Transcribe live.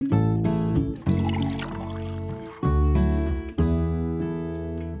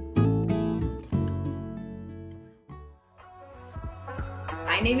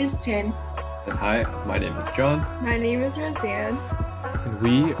name is Tin. And hi, my name is John. My name is Roseanne. And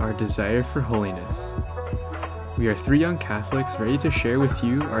we are Desire for Holiness. We are three young Catholics ready to share with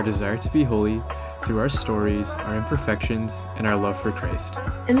you our desire to be holy through our stories, our imperfections, and our love for Christ.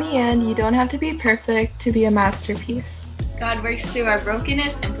 In the end, you don't have to be perfect to be a masterpiece. God works through our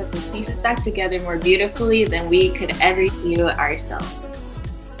brokenness and puts the pieces back together more beautifully than we could ever do ourselves.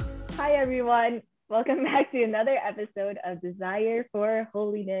 Hi, everyone. Welcome back to another episode of Desire for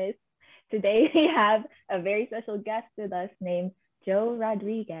Holiness. Today, we have a very special guest with us named Joe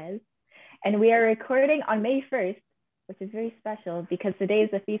Rodriguez. And we are recording on May 1st, which is very special because today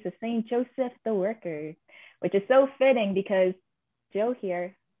is the feast of St. Joseph the Worker, which is so fitting because Joe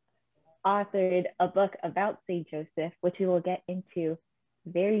here authored a book about St. Joseph, which we will get into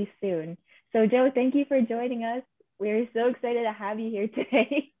very soon. So Joe, thank you for joining us. We're so excited to have you here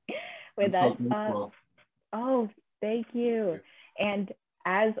today with us. Oh, thank you. And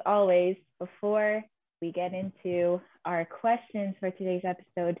as always, before we get into our questions for today's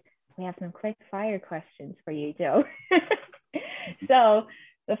episode, we have some quick fire questions for you, Joe. So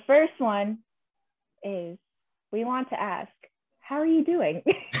the first one is, we want to ask, how are you doing?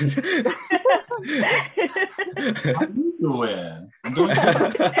 How are you doing? I'm doing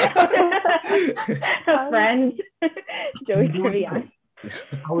A friend, Joey Trivian.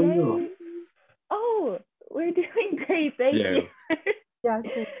 How are you? Oh, we're doing great. Thank you. Yes,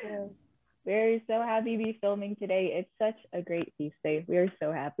 it is. We're so happy to be filming today. It's such a great feast day. We are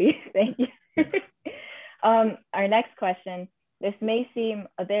so happy. Thank you. Our next question. This may seem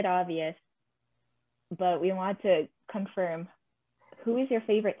a bit obvious, but we want to confirm. Who is your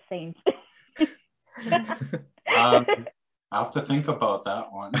favorite saint? I have to think about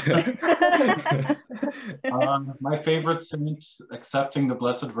that one. My favorite saint, accepting the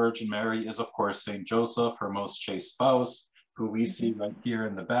Blessed Virgin Mary, is of course Saint Joseph, her most chaste spouse, who we see right here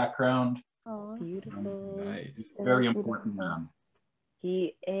in the background. Oh, Beautiful. Nice. Very important man.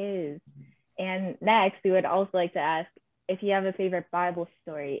 He is. And next, we would also like to ask if you have a favorite Bible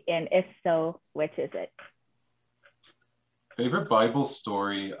story, and if so, which is it? Favorite Bible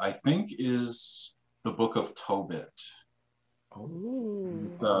story, I think, is the Book of Tobit. Ooh.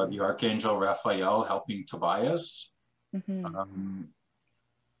 The Archangel Raphael helping Tobias. Mm-hmm.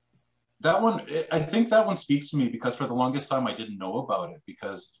 That one, I think that one speaks to me because for the longest time I didn't know about it,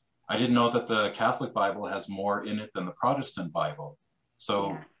 because I didn't know that the Catholic Bible has more in it than the Protestant Bible. So,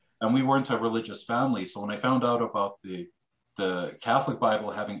 Yeah. And we weren't a religious family. So when I found out about the Catholic Bible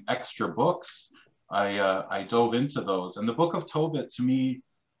having extra books, I dove into those. And the Book of Tobit, to me,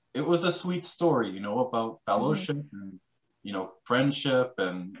 it was a sweet story, about fellowship and, friendship,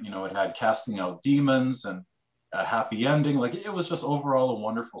 and, it had casting out demons and a happy ending. Like, it was just overall a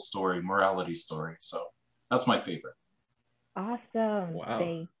wonderful story, morality story. So that's my favorite. Awesome. Wow.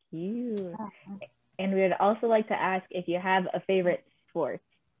 Thank you. And we would also like to ask if you have a favorite sport.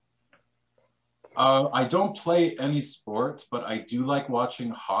 I don't play any sports, but I do like watching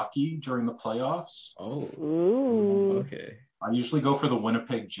hockey during the playoffs. Oh, Ooh. okay. I usually go for the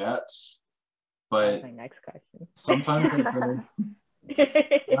Winnipeg Jets, That's but my next question.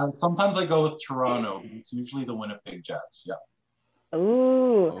 sometimes I go with Toronto, but it's usually the Winnipeg Jets. Yeah.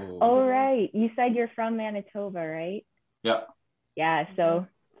 Ooh. Oh. All right. You said you're from Manitoba, right? Yeah. Yeah. So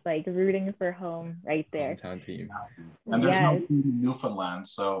it's like rooting for home right there. Hometown team. And there's no Yes. team in Newfoundland,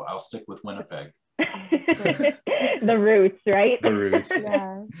 so I'll stick with Winnipeg. The roots, right? The roots.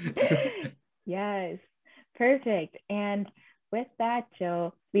 Yeah. Yes. Perfect. And with that,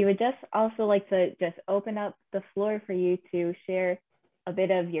 Joe, we would just also like to just open up the floor for you to share a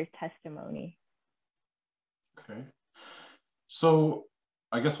bit of your testimony. Okay. So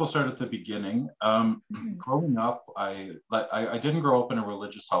I guess we'll start at the beginning. Growing up, I didn't grow up in a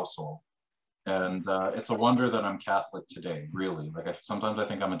religious household. And it's a wonder that I'm Catholic today, really. Sometimes I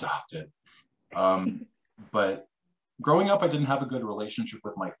think I'm adopted. But growing up, I didn't have a good relationship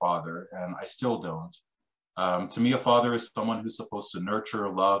with my father, and I still don't. To me, a father is someone who's supposed to nurture,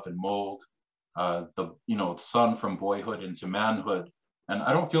 love, and mold the son from boyhood into manhood. And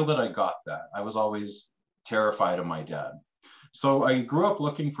I don't feel that I got that. I was always terrified of my dad. So I grew up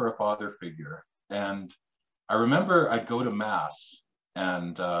looking for a father figure. And I remember I'd go to mass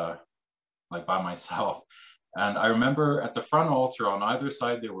and by myself. And I remember at the front altar on either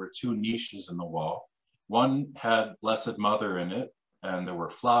side, there were two niches in the wall. One had Blessed Mother in it, and there were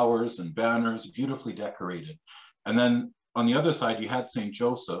flowers and banners, beautifully decorated. And then on the other side, you had St.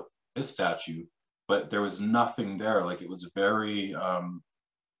 Joseph, his statue, but there was nothing there. Like, it was very,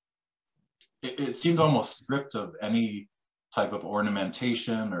 it seemed almost stripped of any type of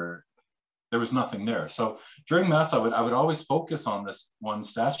ornamentation or there was nothing there. So during Mass, I would always focus on this one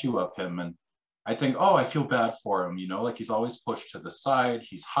statue of him, and I think, oh, I feel bad for him, you know, like he's always pushed to the side,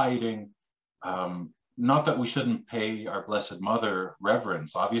 he's hiding. Not that we shouldn't pay our Blessed Mother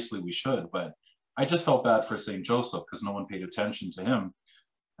reverence, obviously we should, but I just felt bad for Saint Joseph because no one paid attention to him.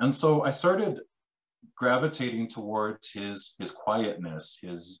 And so I started gravitating towards his quietness,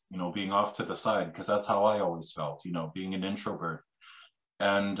 his, you know, being off to the side, because that's how I always felt, you know, being an introvert.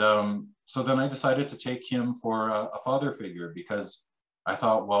 And so then I decided to take him for a father figure, because I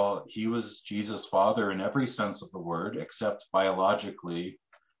thought, well, he was Jesus' father in every sense of the word, except biologically,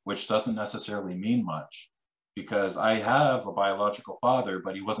 which doesn't necessarily mean much, because I have a biological father,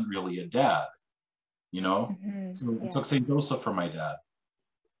 but he wasn't really a dad, you know? So I took St. Joseph for my dad.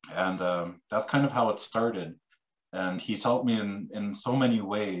 And that's kind of how it started. And he's helped me in so many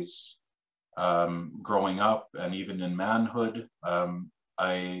ways, growing up and even in manhood.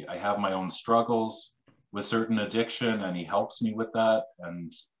 I have my own struggles with certain addiction, and he helps me with that.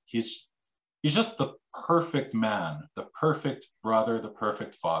 And he's just the perfect man, the perfect brother, the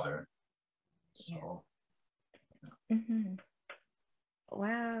perfect father. So, yeah.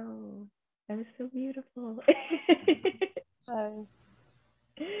 Wow, that was so beautiful. Yeah,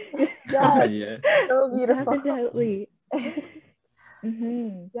 so beautiful. Definitely.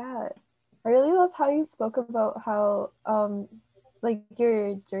 Yeah, I really love how you spoke about how like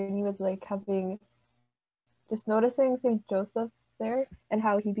your journey with like having just noticing Saint Joseph there and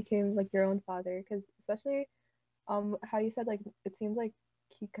how he became like your own father, because especially how you said like it seems like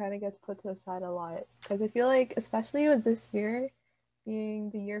he kind of gets put to the side a lot, because I feel like especially with this year being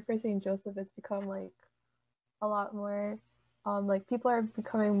the year for Saint Joseph, it's become like a lot more like people are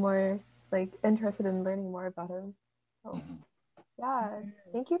becoming more like interested in learning more about him. So yeah,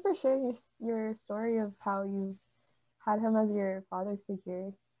 thank you for sharing your story of how you had him as your father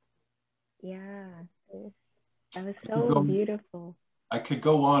figure. Yeah, that was so beautiful. I could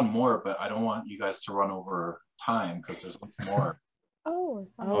go on more, but I don't want you guys to run over time because there's lots more. Oh,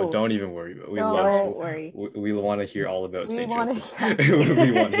 don't even worry. We want to hear all about Saint Joseph.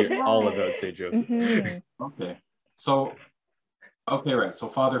 We want to hear all about Saint Joseph. Okay. So, right. So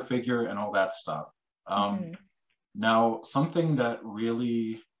father figure and all that stuff. Now, something that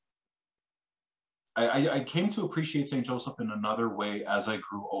really, I came to appreciate Saint Joseph in another way as I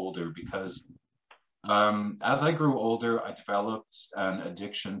grew older, because as I grew older, I developed an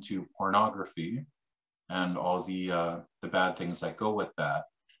addiction to pornography and all the bad things that go with that.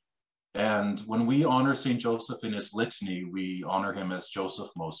 And when we honor Saint Joseph in his litany, we honor him as Joseph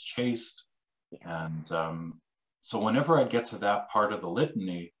most chaste. And so whenever I get to that part of the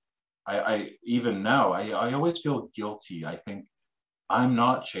litany, I even now, I always feel guilty. I think I'm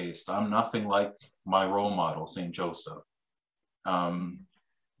not chaste. I'm nothing like my role model, Saint Joseph. I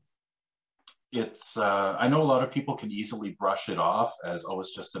know a lot of people can easily brush it off as, oh,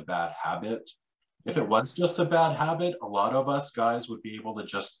 it's just a bad habit. If it was just a bad habit, a lot of us guys would be able to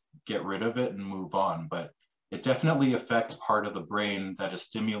just get rid of it and move on. But it definitely affects part of the brain that is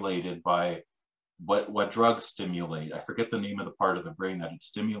stimulated by what drugs stimulate. I forget the name of the part of the brain that it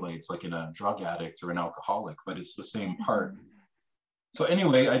stimulates, like in a drug addict or an alcoholic, but it's the same part. So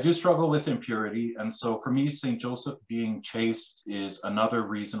anyway, I do struggle with impurity. And so for me, St. Joseph being chaste is another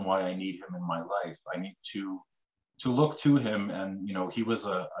reason why I need him in my life. I need to look to him. And, you know, he was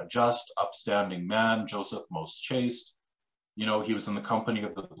a just, upstanding man, Joseph most chaste. You know, he was in the company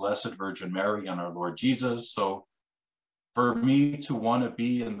of the Blessed Virgin Mary and our Lord Jesus. So for me to want to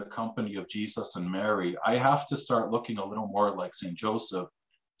be in the company of Jesus and Mary, I have to start looking a little more like St. Joseph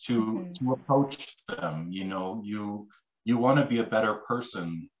to approach them. You know, you want to be a better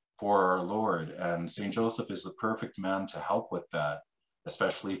person for our Lord, and St. Joseph is the perfect man to help with that,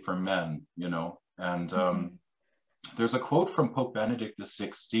 especially for men, you know. And there's a quote from Pope Benedict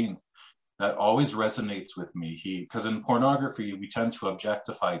XVI that always resonates with me. Because in pornography, we tend to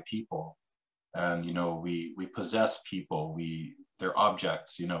objectify people, and, you know, we possess people, they're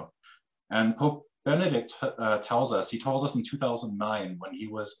objects, you know. And Pope Benedict told us in 2009 when he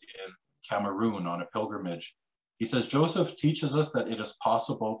was in Cameroon on a pilgrimage, he says, Joseph teaches us that it is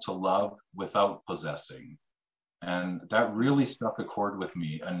possible to love without possessing. And that really struck a chord with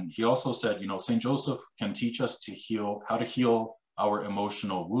me. And he also said, you know, St. Joseph can teach us how to heal our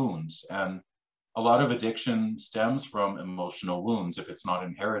emotional wounds. And a lot of addiction stems from emotional wounds. If it's not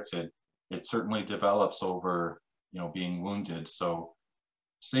inherited, it certainly develops over, you know, being wounded. So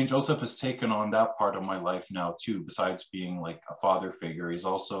St. Joseph has taken on that part of my life now too. Besides being like a father figure, he's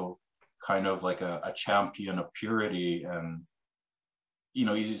also kind of like a champion of purity, and, you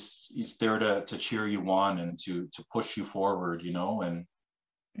know, he's there to cheer you on and to push you forward, you know. And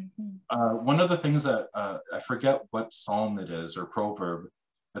One of the things that I forget what psalm it is or proverb,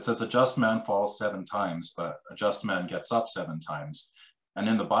 it says a just man falls 7 times, but a just man gets up 7 times. And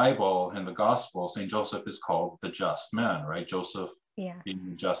in the Bible, in the gospel, St. Joseph is called the just man, right? Joseph being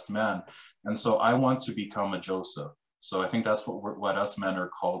the just man. And so I want to become a Joseph. So I think that's what us men are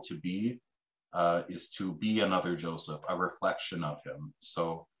called to be, is to be another Joseph, a reflection of him.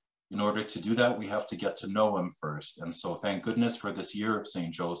 So in order to do that, we have to get to know him first. And so thank goodness for this year of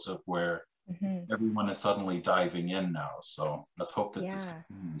St. Joseph, where everyone is suddenly diving in now. So let's hope that this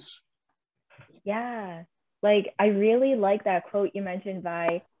continues. Yeah, like I really like that quote you mentioned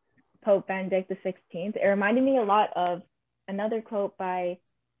by Pope Benedict XVI. It reminded me a lot of another quote by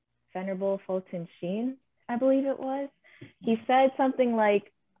Venerable Fulton Sheen, I believe it was. He said something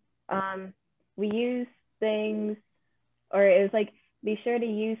like, we use things, or it was like, be sure to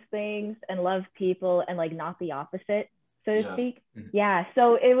use things and love people and like not the opposite, so to speak. Yeah,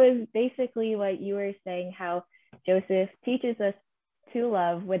 so it was basically what you were saying, how Joseph teaches us to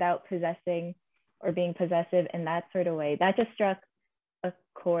love without possessing or being possessive in that sort of way. That just struck a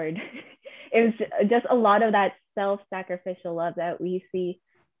chord. It was just a lot of that self-sacrificial love that we see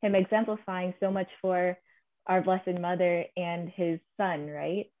him exemplifying so much for our Blessed Mother and his son,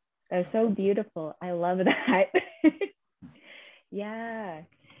 right? That was so beautiful. I love that. Yeah.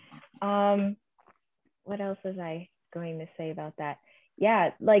 What else was I going to say about that?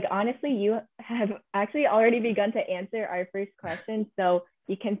 Yeah, like honestly, you have actually already begun to answer our first question, so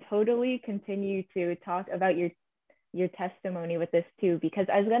you can totally continue to talk about your testimony with this too, because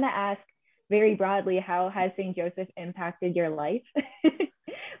I was going to ask very broadly, how has St. Joseph impacted your life?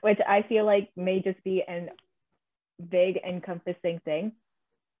 Which I feel like may just be a big encompassing thing.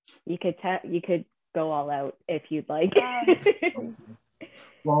 You could go all out if you'd like.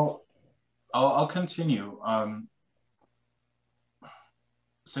 Well, I'll continue.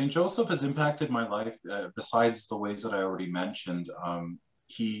 St. Joseph has impacted my life besides the ways that I already mentioned.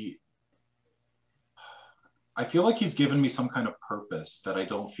 I feel like he's given me some kind of purpose that I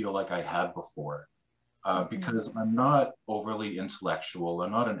don't feel like I had before, because I'm not overly intellectual.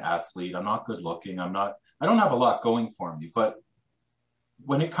 I'm not an athlete. I'm not good looking. I don't have a lot going for me, but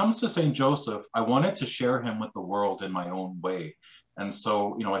when it comes to St. Joseph, I wanted to share him with the world in my own way. And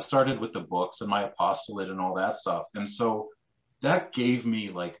so, I started with the books and my apostolate and all that stuff. And so that gave me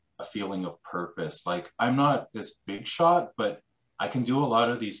like a feeling of purpose. Like, I'm not this big shot, but I can do a lot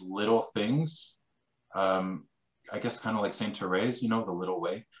of these little things. I guess kind of like St. Therese, the little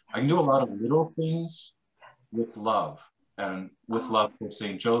way. I can do a lot of little things with love, and with love for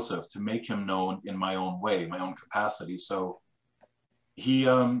St. Joseph, to make him known in my own way, my own capacity. So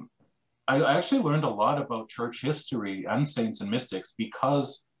I actually learned a lot about church history and saints and mystics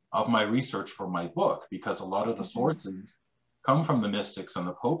because of my research for my book, because a lot of the sources come from the mystics and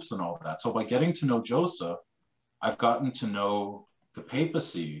the popes and all that. So by getting to know Joseph, I've gotten to know the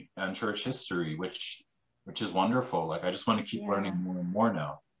papacy and church history, which is wonderful. Like, I just want to keep learning more and more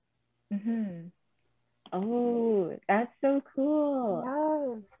now. Oh, that's so cool.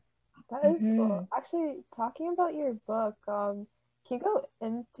 Yeah, that is cool. Actually, talking about your book, can you go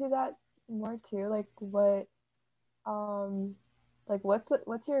into that more too? Like, what's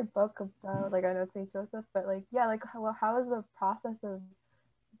your book about? Like, I know it's St. Joseph, but like, yeah, like how is the process of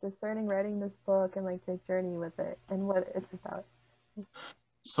discerning writing this book, and like your journey with it and what it's about?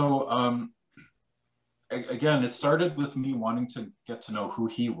 So again, it started with me wanting to get to know who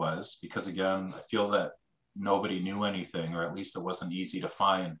he was, because again, I feel that nobody knew anything, or at least it wasn't easy to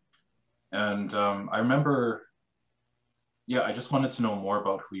find. And I remember, I just wanted to know more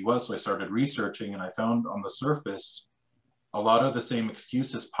about who he was. So I started researching, and I found on the surface, a lot of the same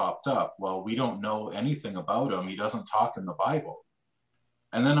excuses popped up. Well, we don't know anything about him. He doesn't talk in the Bible.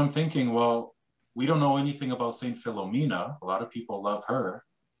 And then I'm thinking, well, we don't know anything about St. Philomena. A lot of people love her.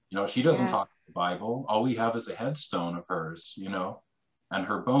 She doesn't talk in the Bible. All we have is a headstone of hers, and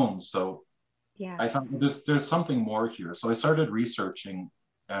her bones. So I thought, there's something more here. So I started researching,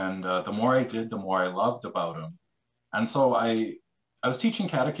 and the more I did, the more I loved about him. And so I was teaching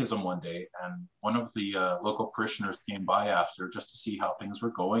catechism one day, and one of the local parishioners came by after just to see how things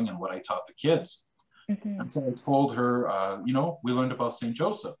were going and what I taught the kids. And so I told her, we learned about St.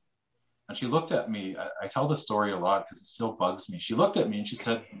 Joseph. And she looked at me. I tell this story a lot because it still bugs me. She looked at me and she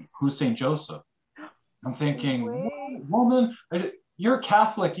said, "Who's St. Joseph?" I'm thinking, woman, you're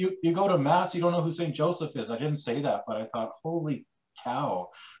Catholic. You go to Mass. You don't know who St. Joseph is. I didn't say that, but I thought, holy cow,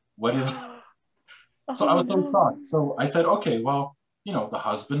 what is... So I was so shocked. So I said, okay, well, the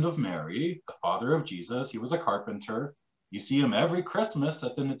husband of Mary, the father of Jesus, he was a carpenter. You see him every Christmas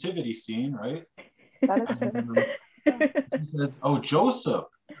at the nativity scene, right? That is true. She says, oh, Joseph.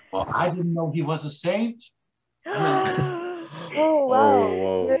 well, I didn't know he was a saint. Oh, wow. Oh,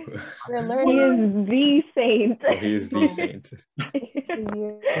 whoa. You're learning. He is the saint. Oh, he is the saint.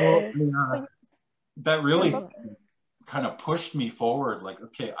 So, that really kind of pushed me forward. Like,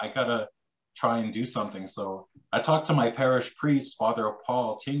 okay, I gotta try and do something. So I talked to my parish priest, Father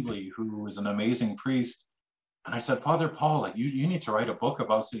Paul Tingley, who is an amazing priest. And I said, Father Paul, like you need to write a book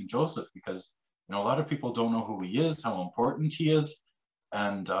about St. Joseph, because a lot of people don't know who he is, how important he is.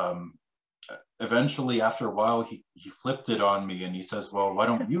 And eventually, after a while, he flipped it on me and he says, well, why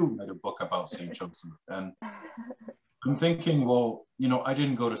don't you write a book about St. Joseph? And I'm thinking, well, I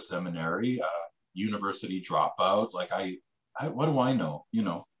didn't go to seminary, university dropout. Like I what do I know,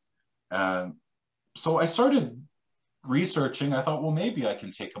 so I started researching. I thought, well, maybe I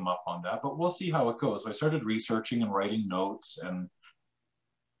can take him up on that, but we'll see how it goes. So I started researching and writing notes, and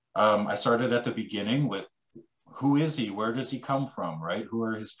I started at the beginning with, who is he? Where does he come from, right? Who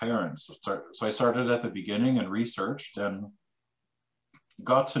are his parents? So I started at the beginning and researched and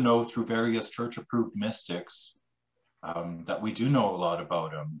got to know through various church-approved mystics that we do know a lot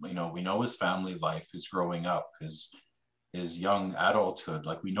about him. We know his family life, his growing up, his young adulthood.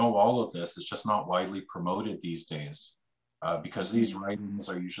 Like, we know all of this. It's just not widely promoted these days because these writings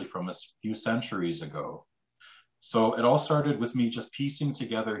are usually from a few centuries ago. So it all started with me just piecing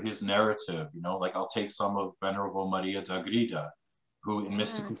together his narrative. Like, I'll take some of Venerable Maria d'Agreda, who in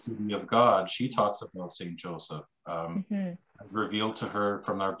Mystical City of God, she talks about St. Joseph, as revealed to her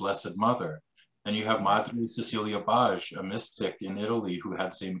from our Blessed Mother. And you have Madre Cecilia Bage, a mystic in Italy who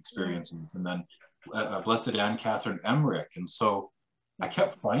had same experiences. And then Blessed Anne Catherine Emmerich. And so I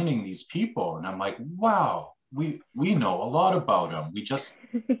kept finding these people, and I'm like, wow, we know a lot about them. We just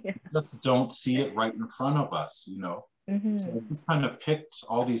don't see it right in front of us, So I just kind of picked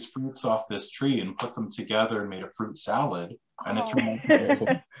all these fruits off this tree and put them together and made a fruit salad. And it turned out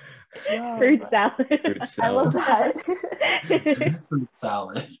fruit salad. Fruit salad. I love that. fruit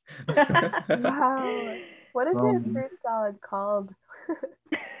salad. Wow. What is your fruit salad called?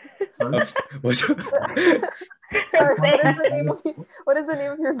 Sorry? Sorry, what is the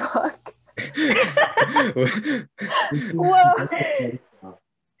name of your book? Whoa.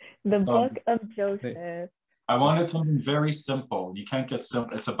 The Book of Joseph. I wanted something very simple. You can't get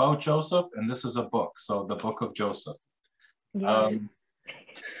simple. It's about Joseph, and this is a book. So the Book of Joseph. Yes.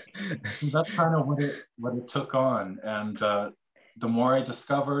 That's kind of what it took on. And the more I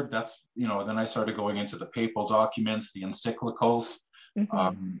discovered, that's, then I started going into the papal documents, the encyclicals.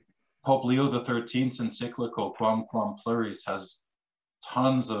 Pope Leo XIII's encyclical Quam Pluris has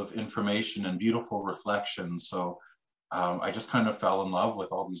tons of information and beautiful reflections. So I just kind of fell in love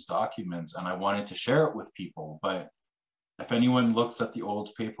with all these documents, and I wanted to share it with people. But if anyone looks at the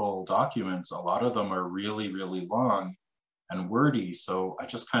old papal documents, a lot of them are really, really long and wordy. So I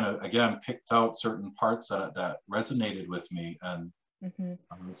just kind of, again, picked out certain parts that resonated with me. And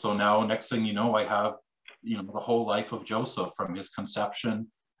so now, next thing you know, I have, the whole life of Joseph, from his conception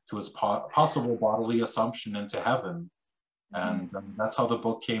to his possible bodily assumption into heaven. And that's how the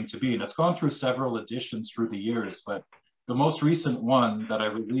book came to be. And it's gone through several editions through the years, but the most recent one that I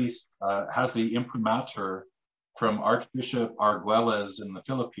released has the imprimatur from Archbishop Arguelles in the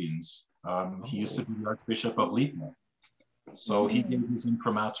Philippines. He used to be the Archbishop of Lima. So he gave his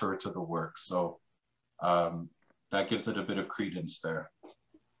imprimatur to the work. So that gives it a bit of credence there.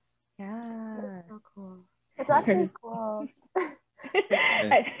 Yeah. That's so cool. It's actually cool.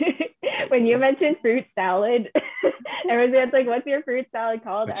 When you mentioned fruit salad, everyone's like, what's your fruit salad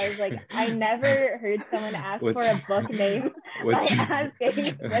called? I was like, I never heard someone ask for a book name by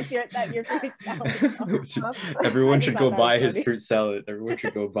asking what's your fruit salad. Everyone should go buy his fruit salad. Everyone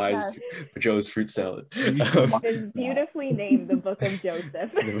should go buy Joe's fruit salad. It's beautifully named, The Book of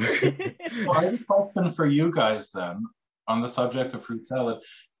Joseph. So I have a question for you guys then on the subject of fruit salad.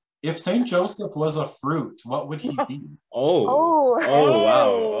 If St. Joseph was a fruit, what would he be? Oh,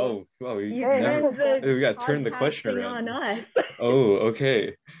 wow. Oh, we got to turn the question around. Oh,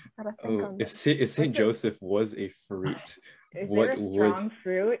 okay. If St. Joseph was a fruit, what would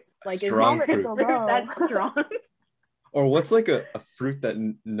fruit? Like, strong fruit that's strong? Or what's like a fruit that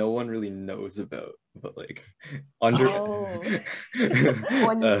no one really knows about, but like under. When you eat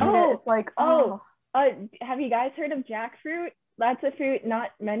it, it's like, have you guys heard of jackfruit? That's a fruit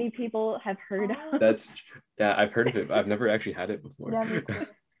not many people have heard of. I've heard of it, but I've never actually had it before. Yeah, me too.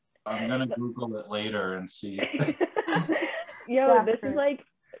 I'm gonna Google it later and see. This is like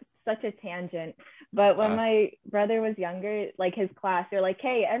such a tangent. But when my brother was younger, like his class, they're like,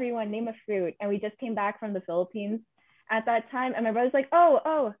 hey, everyone name a fruit. And we just came back from the Philippines at that time. And my brother's like,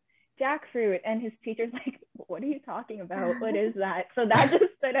 oh, jackfruit. And his teacher's like, what are you talking about? What is that? So that just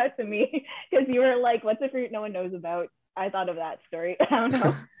stood out to me because you were like, what's a fruit no one knows about? I thought of that story. I don't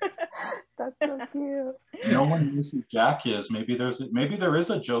know. That's so cute. No one knows who Jack is. Maybe there is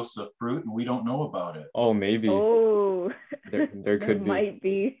a Joseph fruit and we don't know about it. Oh, maybe. Oh, there could might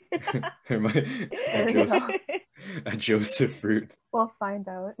be. There might a Joseph fruit. We'll find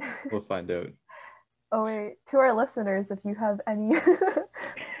out. We'll find out. Oh wait, to our listeners, if you have any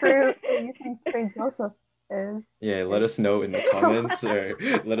fruit that you think Saint Joseph is, yeah, let us know in the comments, or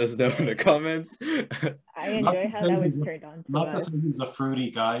let us know in the comments. I enjoy how that was turned on. Not to say he's a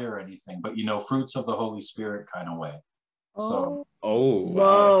fruity guy or anything, but fruits of the Holy Spirit kind of way. So. Oh,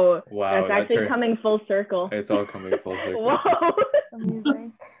 wow. Wow. That's actually coming full circle. It's all coming full circle. Whoa.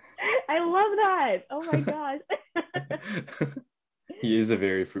 Amazing. I love that. Oh my gosh. He is a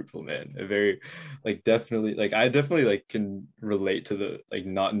very fruitful man. A very, definitely, I definitely can relate to the this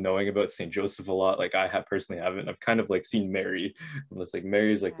knowing about Saint Joseph a lot. I personally haven't. I've kind of seen Mary, unless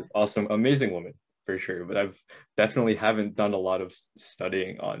Mary's this awesome, amazing woman for sure. But I've definitely haven't done a lot of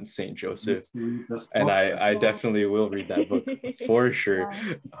studying on Saint Joseph, and I definitely will read that book for sure.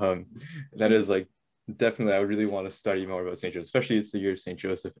 That is definitely I would really want to study more about Saint Joseph, especially it's the year of Saint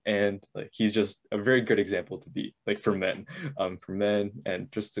Joseph, and he's just a very good example to be for men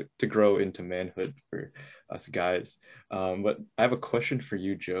and just to grow into manhood for us guys. But I have a question for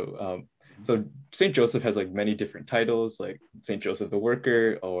you, Joe. So Saint Joseph has many different titles, like Saint Joseph the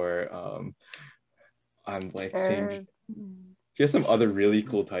Worker, or Saint. He has some other really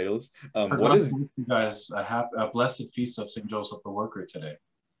cool titles. What is you guys a blessed feast of Saint Joseph the Worker today?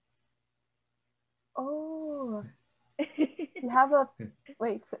 Oh, you have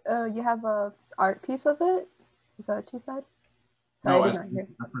you have a art piece of it? Is that what you said? Sorry,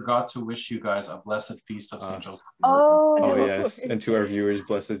 I forgot to wish you guys a blessed feast of Saint Joseph. Oh, yes, and to our viewers,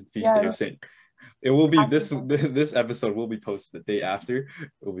 blessed feast day of Saint. It will be this episode will be posted the day after.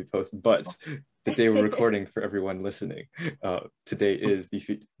 It will be posted, but the day we're recording for everyone listening, today is the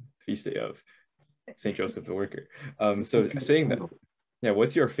feast day of Saint Joseph the Worker. So saying that. Yeah,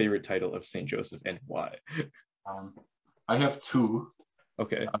 what's your favorite title of Saint Joseph and why? I have two.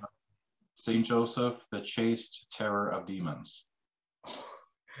 Okay. Saint Joseph, the chaste terror of demons.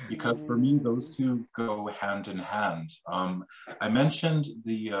 Because for me, those two go hand in hand. I mentioned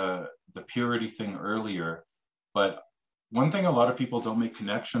the purity thing earlier, but one thing a lot of people don't make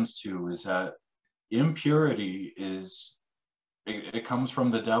connections to is that impurity it comes from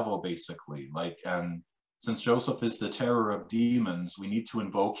the devil, basically. And since Joseph is the terror of demons, we need to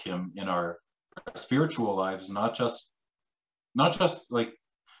invoke him in our spiritual lives, not just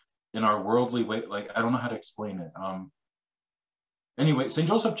in our worldly way. I don't know how to explain it. Anyway, Saint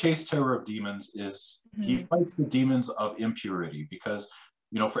Joseph, chaste terror of demons, is he fights the demons of impurity, because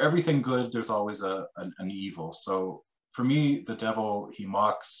for everything good there's always an evil. So for me, the devil, he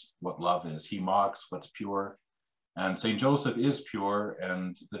mocks what love is. He mocks what's pure, and Saint Joseph is pure,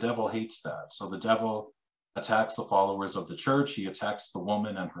 and the devil hates that. So the devil attacks the followers of the church. He attacks the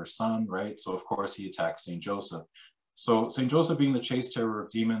woman and her son, right? So of course he attacks Saint Joseph. So Saint Joseph being the chaste terror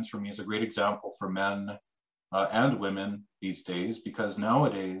of demons for me is a great example for men and women these days, because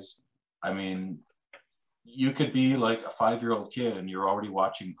nowadays, you could be like a 5-year-old kid and you're already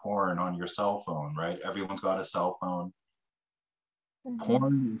watching porn on your cell phone, right? Everyone's got a cell phone.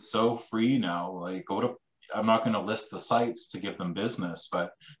 Porn is so free now. I'm not going to list the sites to give them business,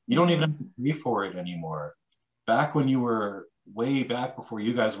 but you don't even have to pay for it anymore. Back when you were way back before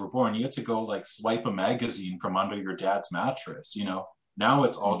you guys were born, you had to go swipe a magazine from under your dad's mattress. Now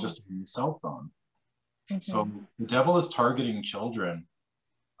it's all just on your cell phone. So the devil is targeting children,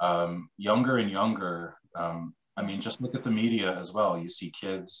 younger and younger. Just look at the media as well. You see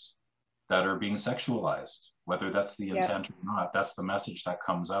kids that are being sexualized, whether that's the intent or not. That's the message that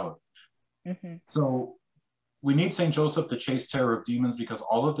comes out. So we need Saint Joseph, the chaste terror of demons, because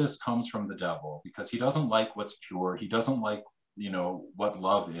all of this comes from the devil, because he doesn't like what's pure. He doesn't like, what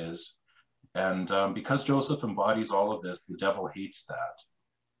love is. And because Joseph embodies all of this, the devil hates that.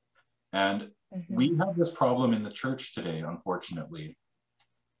 And we have this problem in the church today, unfortunately.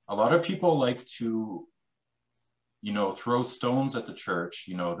 A lot of people like to, throw stones at the church,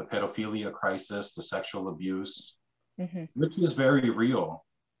 the pedophilia crisis, the sexual abuse, which is very real.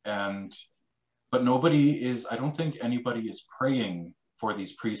 But I don't think anybody is praying for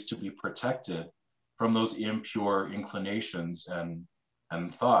these priests to be protected from those impure inclinations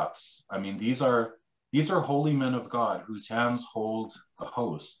and thoughts. These are holy men of God whose hands hold the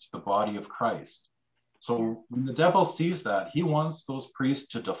host, the body of Christ. So when the devil sees that, he wants those priests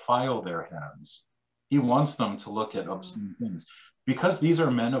to defile their hands. He wants them to look at obscene things. because these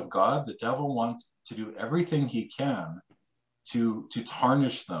are men of God, the devil wants to do everything he can to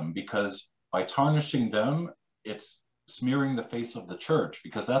tarnish them, because by tarnishing them, it's smearing the face of the church,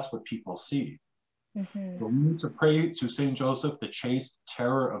 because that's what people see. So we need to pray to Saint Joseph, the chaste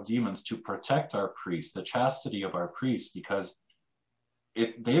terror of demons, to protect our priests, the chastity of our priests, because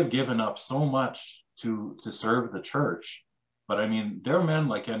they have given up so much to serve the church. But I mean, they're men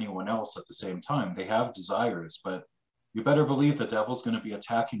like anyone else at the same time. They have desires, but you better believe the devil's going to be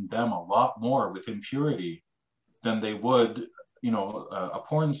attacking them a lot more with impurity than they would, a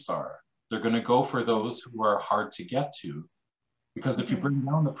porn star. They're going to go for those who are hard to get to. Because if you bring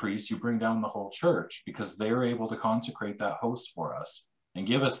down the priests, you bring down the whole church, because they're able to consecrate that host for us and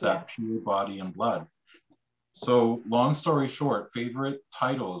give us that pure body and blood. So long story short, favorite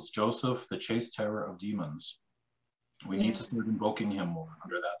titles: Joseph, the chaste terror of demons. We need to start invoking him more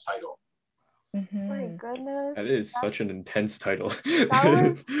under that title. My goodness. That is such an intense title. That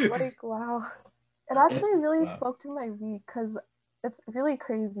was like, wow. It actually really spoke to my week, because it's really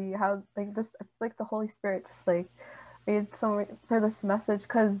crazy how like the Holy Spirit just like made so for this message,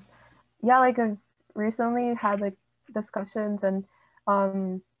 because I've recently had like discussions and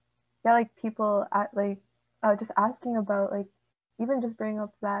like people at like just asking about, like, even just bring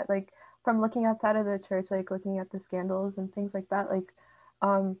up that, like, from looking outside of the church, like looking at the scandals and things like that, like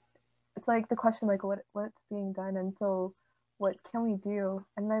it's like the question, like, what's being done, and so what can we do?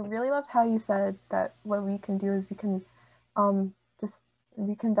 And I really loved how you said that what we can do is we can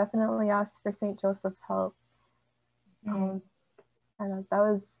we can definitely ask for Saint Joseph's help. And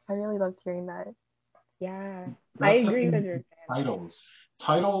I really loved hearing that. Yeah, That's I agree with your titles.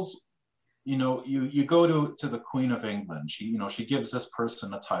 You go to the Queen of England. She gives this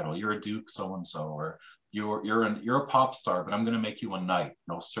person a title. You're a Duke so and so, or you're a pop star, but I'm going to make you a knight.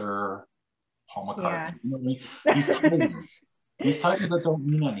 Sir Paul McCartney. You know what I mean? These titles that don't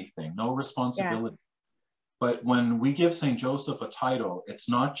mean anything, no responsibility. But when we give Saint Joseph a title, it's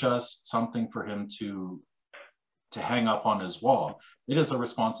not just something for him to hang up on his wall. It is a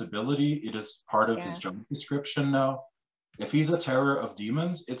responsibility. It is part of his job description now. If he's a terror of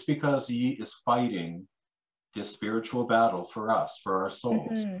demons, it's because he is fighting this spiritual battle for us, for our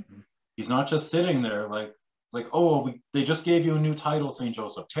souls. He's not just sitting there like, they just gave you a new title, Saint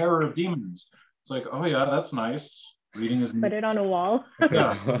Joseph, terror of demons. It's like, oh yeah, that's nice. Reading his put it on a wall.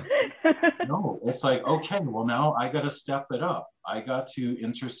 No, it's like, okay, well now I got to step it up. I got to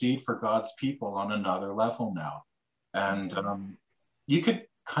intercede for God's people on another level now. And you could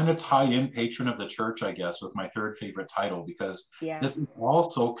kind of tie in patron of the church, I guess, with my third favorite title, because this is all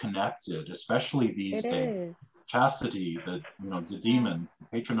so connected, especially these days. Chastity, the demons, the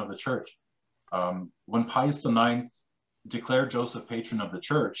patron of the church. When Pius IX declared Joseph patron of the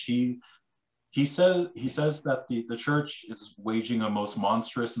church, he says that the church is waging a most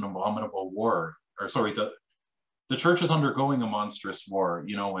monstrous and abominable war. Or sorry, the church is undergoing a monstrous war.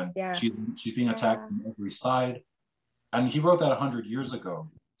 And she's being attacked from every side. And he wrote that 100 years ago.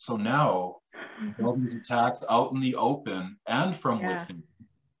 So now, all these attacks out in the open and from within.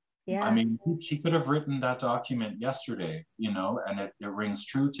 I mean, he could have written that document yesterday, and it rings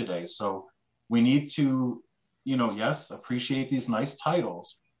true today. So we need to, appreciate these nice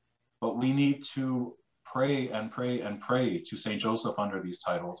titles, but we need to pray and pray and pray to Saint Joseph under these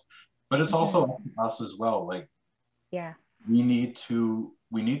titles. But it's also up to us as well. Like, we need to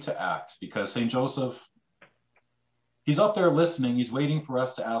act, because Saint Joseph, he's up there listening. He's waiting for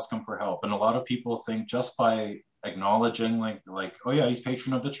us to ask him for help. And a lot of people think just by acknowledging like, oh yeah, he's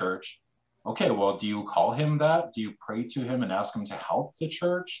patron of the church. Okay, well, do you call him that? Do you pray to him and ask him to help the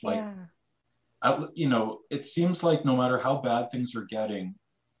church? It seems like no matter how bad things are getting,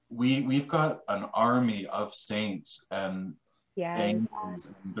 we've got an army of saints and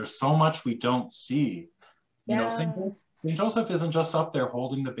angels. There's so much we don't see. Saint Joseph isn't just up there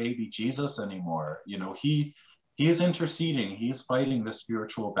holding the baby Jesus anymore. He is interceding. He is fighting the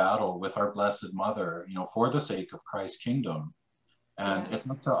spiritual battle with our Blessed Mother, for the sake of Christ's kingdom. And it's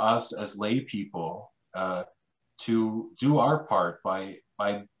up to us as lay people to do our part by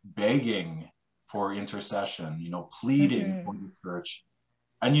begging for intercession, pleading for the church.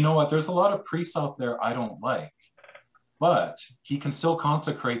 And you know what? There's a lot of priests out there I don't like, but he can still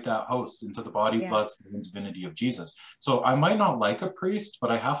consecrate that host into the body, blood, soul, and divinity of Jesus. So I might not like a priest,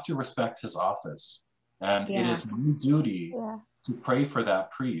 but I have to respect his office. And it is my duty to pray for that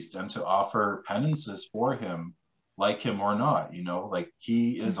priest and to offer penances for him, like him or not, like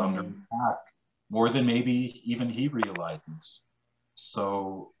he is under attack more than maybe even he realizes.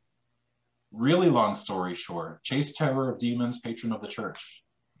 So really long story short, chaste terror of demons, patron of the church.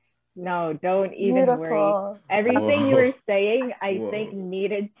 No, don't even worry. Beautiful. Everything you Whoa. were saying, I Whoa. think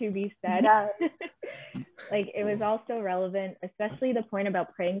needed to be said. Yes. Like it was also relevant, especially the point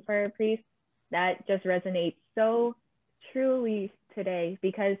about praying for a priest. That just resonates so truly today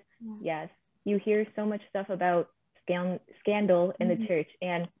because yes, you hear so much stuff about scandal in the church,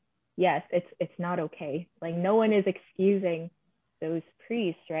 and yes, it's not okay. Like no one is excusing those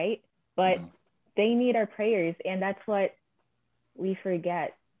priests, right? But they need our prayers, and that's what we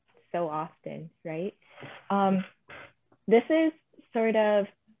forget so often, right? This is sort of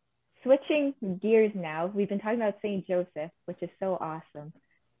switching gears now. We've been talking about Saint Joseph, which is so awesome.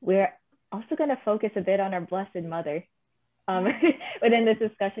 We're also going to focus a bit on our Blessed Mother within this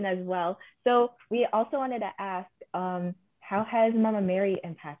discussion as well. So we also wanted to ask, how has Mama Mary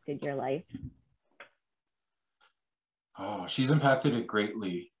impacted your life? Oh, she's impacted it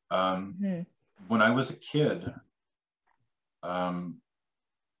greatly. When I was a kid,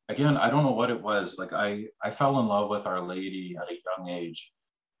 again, I don't know what it was. Like I fell in love with Our Lady at a young age.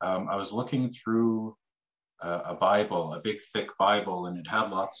 I was looking through a Bible, a big thick Bible, and it had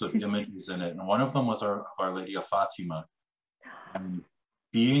lots of images in it. And one of them was Our Lady of Fatima. And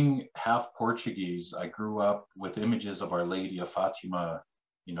being half Portuguese, I grew up with images of Our Lady of Fatima,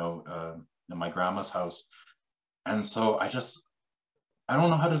 you know, in my grandma's house. And so I don't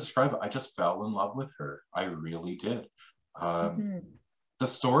know how to describe it. I just fell in love with her. I really did. The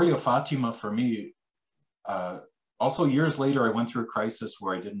story of Fatima for me, also years later, I went through a crisis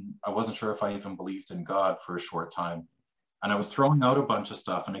where I wasn't sure if I even believed in God for a short time. And I was throwing out a bunch of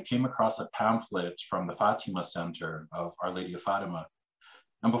stuff, and I came across a pamphlet from the Fatima Center of Our Lady of Fatima.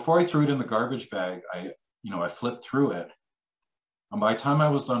 And before I threw it in the garbage bag, I flipped through it. And by the time I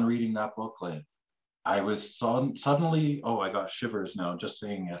was done reading that booklet, I was suddenly, oh, I got shivers now just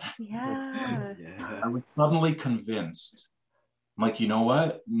saying it. Yeah. I was suddenly convinced. I'm like, you know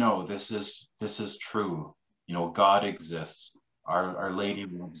what? No, this is true. You know, God exists. Our Lady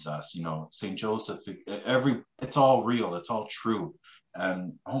loves us. You know, Saint Joseph. It's all real. It's all true.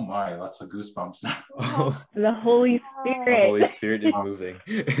 And oh my, that's the goosebumps now. Oh, The Holy the Spirit. Holy Spirit is moving.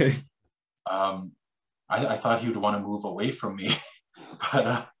 I thought he would want to move away from me,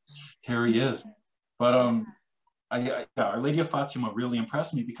 but here he is. But Our Lady of Fatima really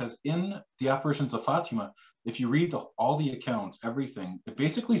impressed me because in the apparitions of Fatima, if you read all the accounts, everything, it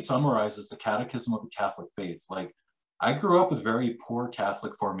basically summarizes the catechism of the Catholic faith. Like, I grew up with very poor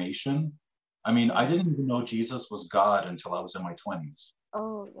Catholic formation. I mean, I didn't even know Jesus was God until I was in my 20s.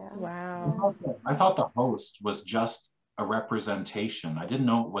 Oh, yeah. Wow. I thought the host was just a representation. I didn't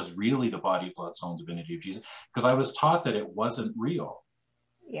know it was really the body, blood, soul, and divinity of Jesus because I was taught that it wasn't real.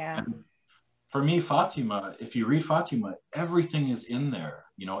 Yeah. And for me, Fatima, if you read Fatima, everything is in there,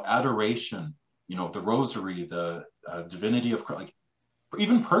 you know, adoration, you know, the rosary, the divinity of Christ, like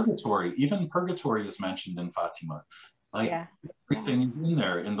even purgatory is mentioned in Fatima. Like everything is in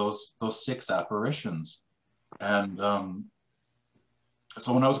there in those 6 apparitions. And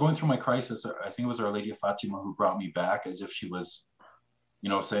so when I was going through my crisis, I think it was Our Lady of Fatima who brought me back as if she was, you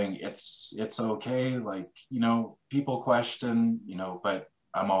know, saying it's okay. Like, you know, people question, you know, but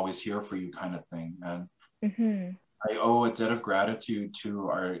I'm always here for you kind of thing. And I owe a debt of gratitude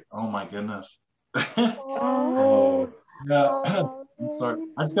to oh my goodness. Oh. Yeah. I'm sorry.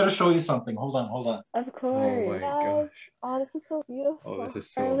 I just got to show you something. Hold on. Of course. Oh my gosh. Oh, this is so beautiful. Oh, this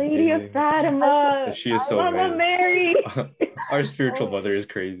is so Our Lady amazing. of Fatima. She is so Mama amazing. Mary. Our spiritual mother is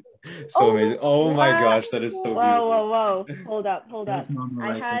crazy. So amazing. Oh my gosh, that is so beautiful. Whoa. Hold up.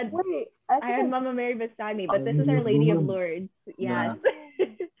 I had Mama Mary beside me, but this is Our Lady of Lourdes. Yes.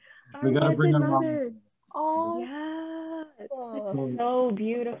 We gotta bring her mother. Oh, yeah. It's so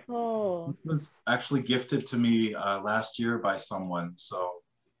beautiful. This was actually gifted to me last year by someone. So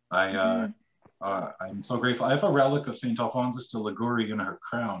I'm so grateful. I have a relic of St. Alphonsus de Liguori in her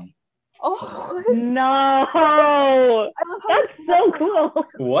crown. Oh no! That's so cool.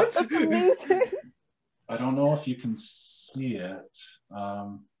 What? That's amazing. I don't know if you can see it.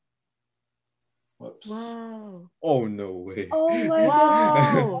 Whoops. Wow. Oh no way. Oh my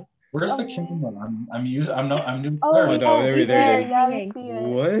God. Oh. Where's the camera? I'm new. Oh, Oh no, there it is. Yeah, we see it.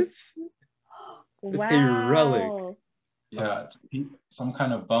 What? It's a relic. Yeah, it's some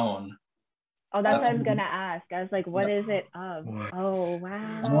kind of bone. Oh, that's what I was gonna ask. I was like, what is it of? What? Oh,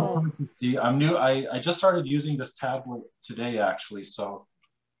 I know it's wow. hard to see. I'm new. I just started using this tablet today, actually. So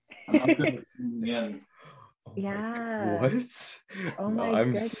I'm not good at zooming in. Oh Yeah. What? Oh No, my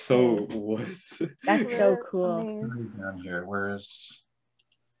I'm goodness. so what? That's so cool. Amazing. Down here. Where is?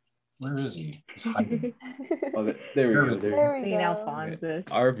 Where is he? He's hiding. Oh, there we go. There we St. go. Alphonsus.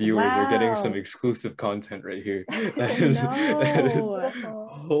 Our viewers are getting some Wow. exclusive content right here. I It's know. beautiful.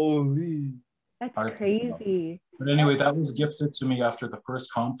 Holy. That's Hard to say. crazy. But anyway, that was gifted to me after the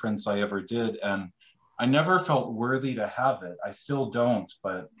first conference I ever did. And I never felt worthy to have it. I still don't,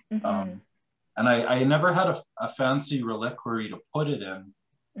 but, Mhm. and I never had a fancy reliquary to put it in.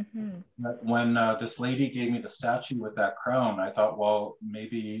 Mhm. But when this lady gave me the statue with that crown, I thought, well,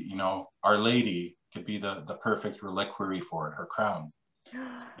 maybe, you know, Our Lady could be the perfect reliquary for it, her crown.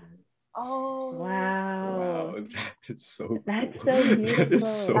 Oh. Wow. Wow, that is so cool. That's so That beautiful. is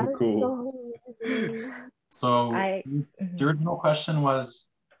so That is cool. so amazing. So Mhm. the original question was,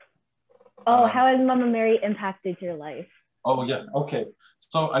 Oh, how has Mama Mary impacted your life? oh yeah, okay.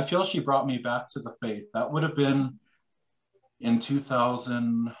 So I feel she brought me back to the faith. That would have been in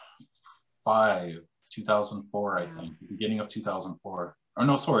 2005, 2004, I think, beginning of 2004. Or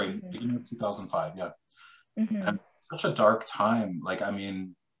no, sorry, beginning of 2005, yeah. Mhm. And such a dark time. Like, I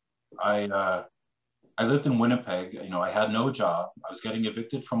mean, I lived in Winnipeg. You know, I had no job. I was getting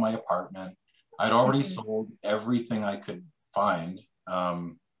evicted from my apartment. I'd already sold everything I could find.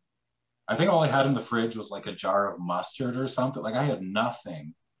 I think all I had in the fridge was like a jar of mustard or something. Like I had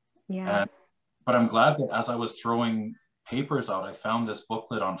nothing. Yeah. But I'm glad that as I was throwing papers out, I found this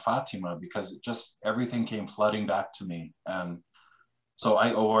booklet on Fatima because it just, everything came flooding back to me. And so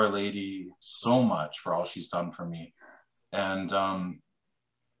I owe Our Lady so much for all she's done for me. And on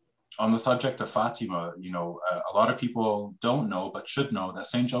the subject of Fatima, you know, a lot of people don't know, but should know that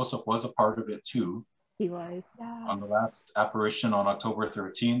St. Joseph was a part of it too. He was. Yeah. On the last apparition on October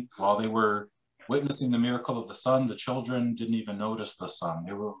 13th, while they were witnessing the miracle of the sun, the children didn't even notice the sun.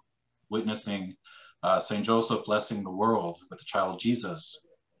 They were witnessing St. Joseph blessing the world with the child Jesus.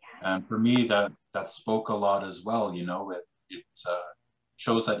 And for me, that spoke a lot as well. You know, it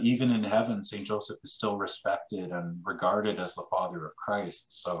shows that even in heaven, St. Joseph is still respected and regarded as the father of Christ.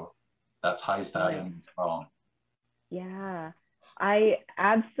 So that ties that in as well. Yeah, I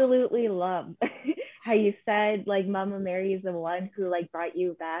absolutely love how you said like Mama Mary is the one who like brought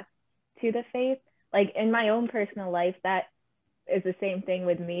you back to the faith. Like in my own personal life, that is the same thing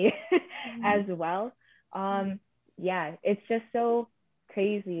with me as well. Yeah, it's just so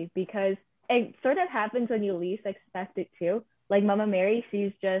crazy because it sort of happens when you least expect it too. Like Mama Mary,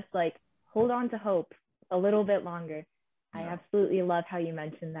 she's just like, hold on to hope a little bit longer. I absolutely love how you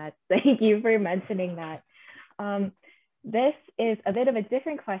mentioned that. Thank you for mentioning that. This is a bit of a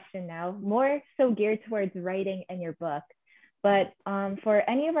different question now, more so geared towards writing in your book. But for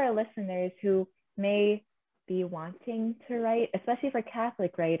any of our listeners who may be wanting to write, especially for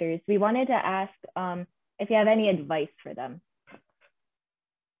Catholic writers, we wanted to ask if you have any advice for them.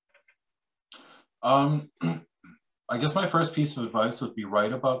 I guess my first piece of advice would be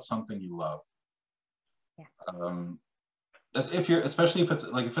write about something you love. Yeah. Especially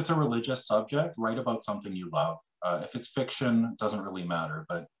if it's a religious subject, write about something you love. If it's fiction, it doesn't really matter,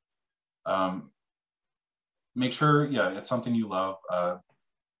 but make sure, it's something you love.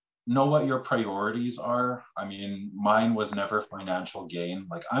 Know what your priorities are. I mean, mine was never financial gain.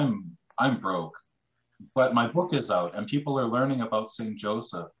 Like I'm broke, but my book is out and people are learning about St.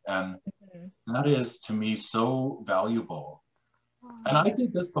 Joseph, and that is to me so valuable. And I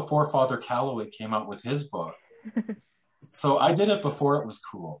did this before Father Calloway came out with his book. So I did it before it was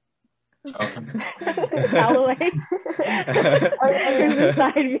cool. Okay. Calloway.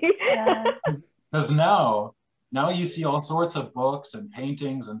 Beside me. Because now you see all sorts of books and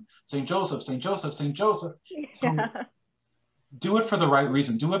paintings and St. Joseph, St. Joseph, St. Joseph. So do it for the right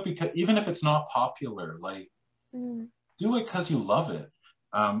reason. Do it because even if it's not popular, like do it because you love it.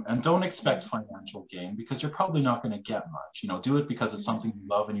 And don't expect financial gain because you're probably not going to get much. You know, do it because it's something you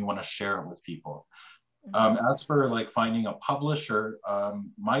love and you want to share it with people. As for like finding a publisher,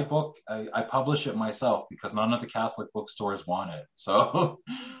 my book, I publish it myself because none of the Catholic bookstores want it. So,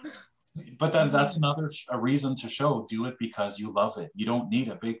 but then that's a reason to show, do it because you love it. You don't need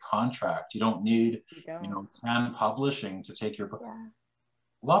a big contract. You don't need, 10 publishing to take your book.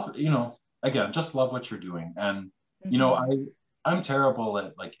 Love, again, just love what you're doing. And, I'm terrible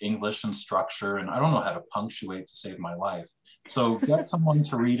at like English and structure, and I don't know how to punctuate to save my life. So get someone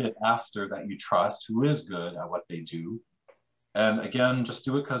to read it after that you trust, who is good at what they do. And again, just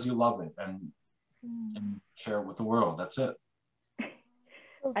do it because you love it and share it with the world. That's it.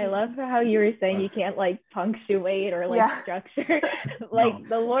 I love how you were saying you can't like punctuate or like structure. Like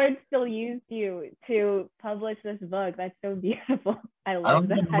the Lord still used you to publish this book. That's so beautiful. I love that. I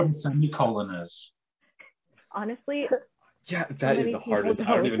don't even know what a semicolon is. Honestly, Yeah, that is many the people hardest. I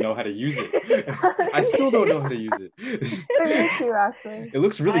don't don't. even know how to use it. I still don't know how to use it. Me too, actually. It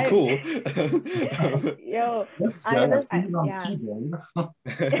looks really cool. Yo, That's I, good. I, On yeah. keyboard.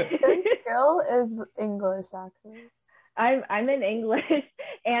 Good skill is English, actually. I'm in English,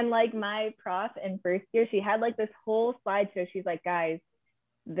 and like my prof in first year, she had like this whole slideshow. She's like, guys,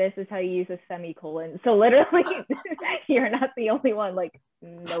 this is how you use a semicolon. So literally, you're not the only one. Like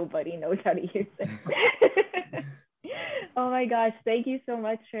nobody knows how to use it. Oh my gosh, thank you so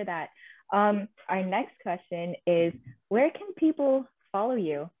much for that. Our next question is, where can people follow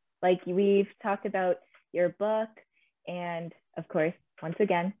you? Like we've talked about your book, and of course, once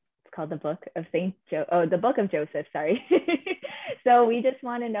again, it's called the Book of the Book of Joseph. Sorry. So we just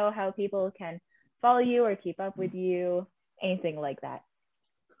want to know how people can follow you or keep up with you, anything like that.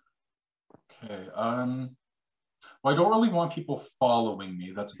 Okay. Well, I don't really want people following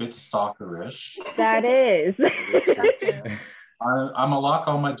me. That's a bit stalkerish. That is. I'm gonna lock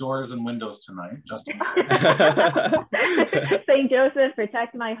all my doors and windows tonight. Just St. Joseph,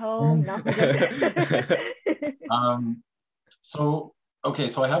 protect my home. No. So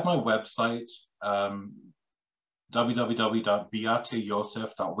I have my website,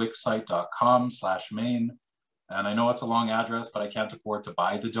 www.beatejoseph.wixsite.com/main. And I know it's a long address, but I can't afford to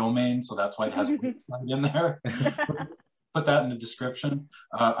buy the domain, so that's why it has website in there. Put that in the description.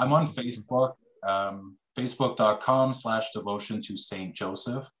 I'm on Facebook, facebook.com/devotion to St.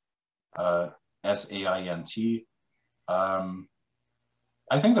 Joseph, SAINT.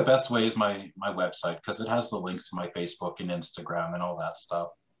 I think the best way is my website, because it has the links to my Facebook and Instagram and all that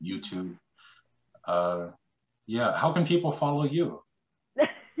stuff, YouTube. Yeah, how can people follow you?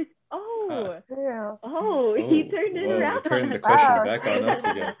 He turned it around. Turned the question back on us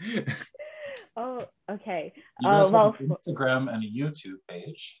again. Oh, okay. You guys have an Instagram and a YouTube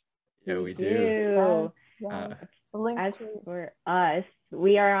page. Yeah, we do. As for us,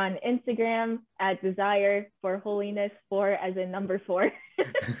 we are on Instagram at Desire for Holiness, 4 as in number 4.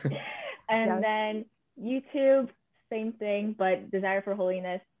 And then YouTube, same thing, but Desire for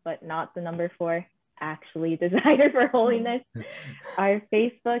Holiness, but not the number 4, actually Desire for Holiness. Our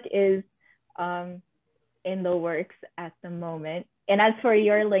Facebook is in the works at the moment. And as for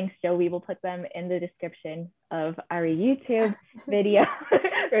your links, Joe, we will put them in the description of our YouTube video.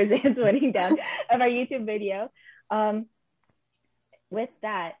 Roseanne's writing down of our YouTube video. With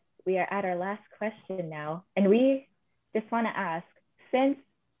that, we are at our last question now. And we just want to ask, since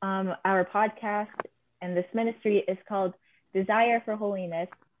our podcast and this ministry is called Desire for Holiness,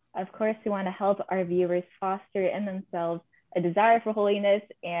 of course, we want to help our viewers foster in themselves a desire for holiness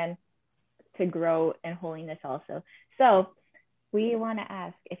and to grow in holiness also. So we want to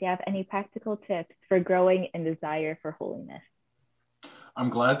ask if you have any practical tips for growing in desire for holiness. I'm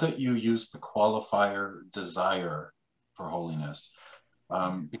glad that you used the qualifier desire for holiness,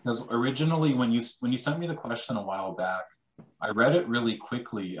 because originally when you sent me the question a while back, I read it really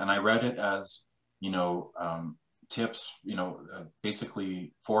quickly, and I read it as, tips,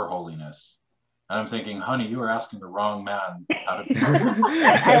 basically for holiness. And I'm thinking, honey, you are asking the wrong man how to.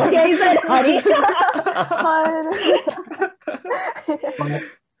 I like how you said, honey.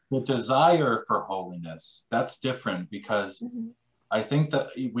 The desire for holiness, that's different, because I think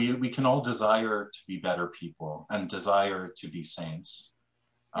that we can all desire to be better people and desire to be saints.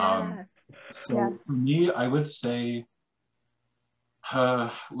 For me, I would say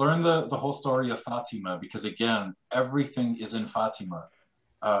learn the whole story of Fatima, because again, everything is in Fatima.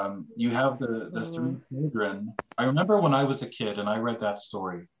 You have the 3 children. I remember when I was a kid and I read that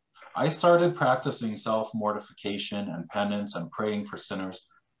story, I started practicing self-mortification and penance and praying for sinners.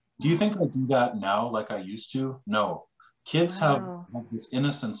 Do you think I do that now like I used to? No. Kids have this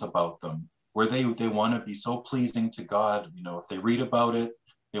innocence about them where they want to be so pleasing to God. If they read about it,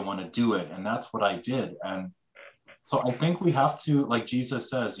 they want to do it. And that's what I did. And so I think we have to, like Jesus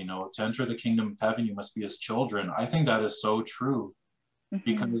says, to enter the kingdom of heaven, you must be his children. I think that is so true.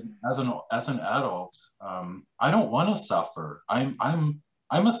 Because as an adult, I don't want to suffer. I'm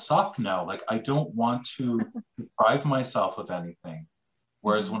a suck now. Like, I don't want to deprive myself of anything.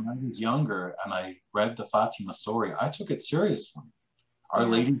 Whereas when I was younger and I read the Fatima story, I took it seriously. Our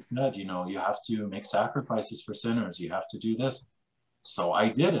Lady said, you have to make sacrifices for sinners. You have to do this. So I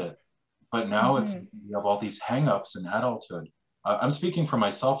did it. But now we have all these hang-ups in adulthood. I'm speaking for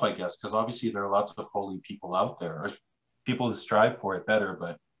myself, I guess, because obviously there are lots of holy people out there, or people who strive for it better.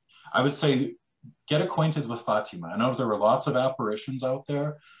 But I would say get acquainted with Fatima. I know there are lots of apparitions out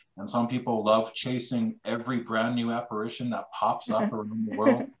there, and some people love chasing every brand new apparition that pops up around the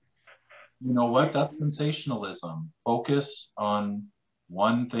world. You know what? That's sensationalism. Focus on,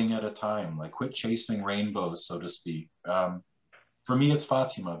 one thing at a time, like quit chasing rainbows, so to speak. For me, it's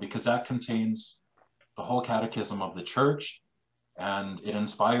Fatima, because that contains the whole catechism of the church, and it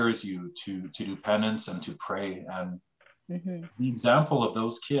inspires you to do penance and to pray. And the example of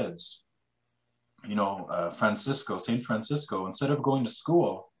those kids, you know, Saint Francisco, instead of going to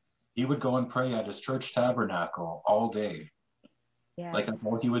school, he would go and pray at his church tabernacle all day. Yeah. Like that's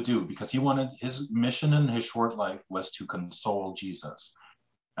all he would do, because he wanted, his mission in his short life was to console Jesus.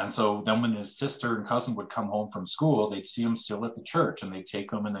 And so then when his sister and cousin would come home from school, they'd see him still at the church, and they'd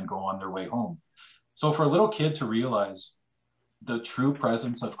take him and then go on their way home. So for a little kid to realize the true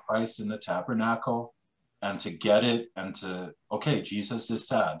presence of Christ in the tabernacle, and to get it, and to, okay, Jesus is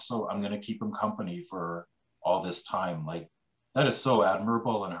sad, so I'm going to keep him company for all this time. Like, that is so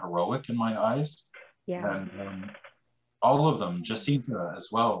admirable and heroic in my eyes. Yeah. And all of them, Jacinta as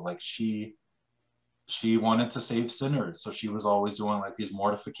well, like she wanted to save sinners, so she was always doing like these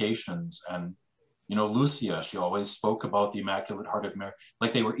mortifications. And you know, Lucia, she always spoke about the Immaculate Heart of Mary,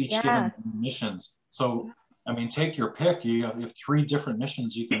 like they were each given missions. So I mean, take your pick. You have 3 different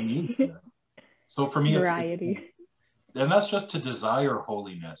missions you can use there. So for me, variety. And that's just to desire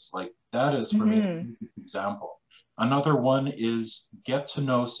holiness. Like that is for me an example. Another one is get to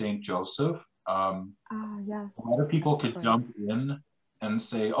know Saint Joseph. A lot of people could jump in and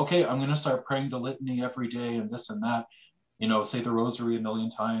say, okay, I'm going to start praying the litany every day and this and that, you know, say the rosary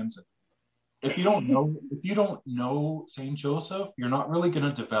 1,000,000 times. If you don't know Saint Joseph, you're not really going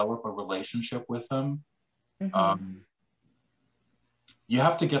to develop a relationship with him. You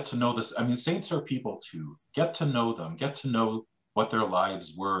have to get to know this. I mean, saints are people too. Get to know them, get to know what their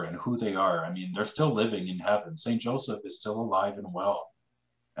lives were and who they are. I mean, they're still living in heaven. Saint Joseph is still alive and well.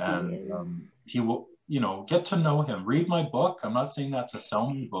 And he will, you know, get to know him. Read my book. I'm not saying that to sell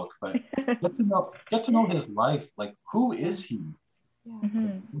me a book, but get to know his life. Like, who is he?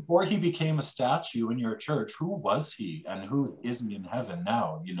 Before he became a statue in your church, who was he, and who is he in heaven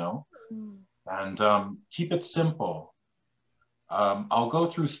now, you know? And keep it simple. I'll go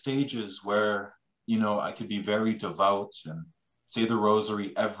through stages where, you know, I could be very devout and say the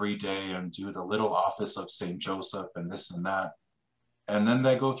rosary every day and do the little office of Saint Joseph and this and that. And then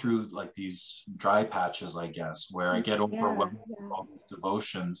they go through like these dry patches, I guess, where I get overwhelmed with all these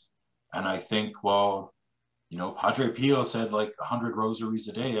devotions. And I think, well, you know, Padre Pio said like 100 rosaries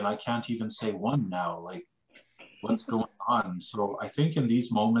a day, and I can't even say one now. Like, what's going on? So I think in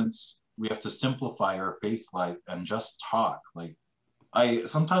these moments, we have to simplify our faith life and just talk. Like,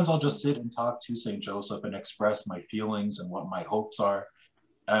 sometimes I'll just sit and talk to Saint Joseph and express my feelings and what my hopes are.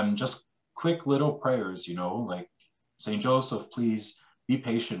 And just quick little prayers, you know, like, Saint Joseph, please be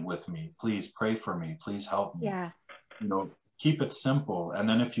patient with me. Please pray for me. Please help me. Yeah. You know, keep it simple. And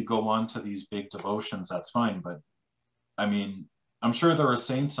then if you go on to these big devotions, that's fine. But I mean, I'm sure there are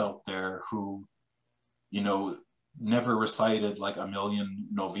saints out there who, you know, never recited like 1,000,000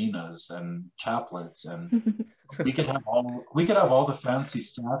 novenas and chaplets, and we could have all the fancy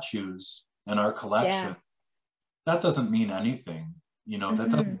statues in our collection. That doesn't mean anything, you know.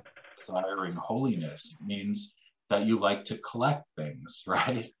 That doesn't mean desiring holiness. It means that you like to collect things,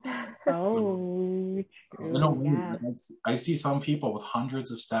 right? Oh, true. In a way, I see some people with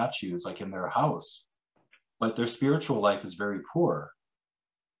hundreds of statues like in their house, but their spiritual life is very poor.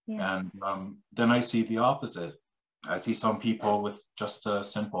 And then I see the opposite. I see some people with just a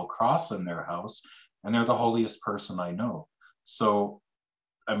simple cross in their house, and they're the holiest person I know. So,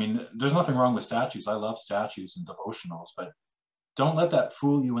 I mean, there's nothing wrong with statues. I love statues and devotionals, but don't let that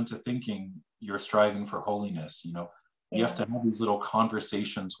fool you into thinking you're striving for holiness. You know, you have to have these little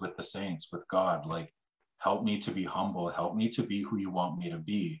conversations with the saints, with God, like, help me to be humble, help me to be who you want me to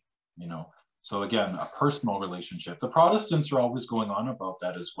be, you know. So again, a personal relationship. The Protestants are always going on about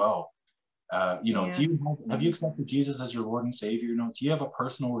that as well. You know, have you accepted Jesus as your Lord and Savior? You know, do you have a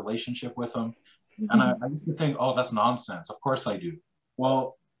personal relationship with him? And I used to think, oh, that's nonsense. Of course I do.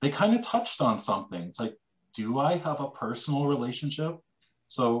 Well, they kind of touched on something. It's like, do I have a personal relationship?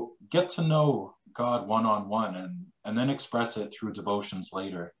 So get to know God one-on-one, and then express it through devotions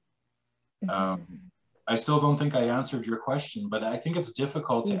later. I still don't think I answered your question, but I think it's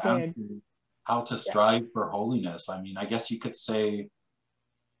difficult to answer how to strive for holiness. I mean, I guess you could say,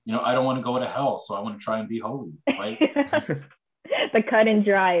 you know, I don't want to go to hell, so I want to try and be holy, right? The cut and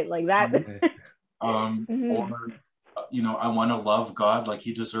dry, like that. Or, you know, I want to love God like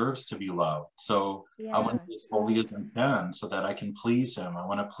he deserves to be loved. So I want to be as holy as I can so that I can please him. I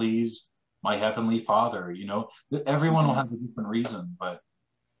want to please my Heavenly Father. You know, everyone will have a different reason, but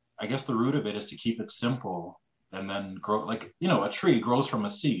I guess the root of it is to keep it simple and then grow. Like, you know, a tree grows from a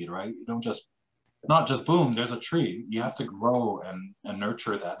seed, right? You don't just not just boom, there's a tree. You have to grow and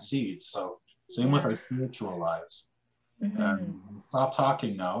nurture that seed. So same with our spiritual lives. And stop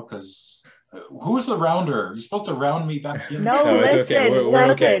talking now, because who's the rounder? You're supposed to round me back in. No, it's listen, okay.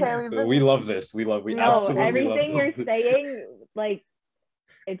 We're okay. Okay, We love this. We no, absolutely everything love this. you're saying, like,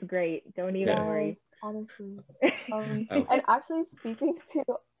 it's great. Don't even Yeah. worry. Honestly. Oh. And actually, speaking to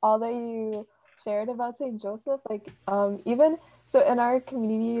all that you shared about Saint Joseph, like even so in our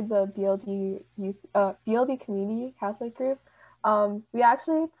community, the BLD youth BLD community Catholic group, we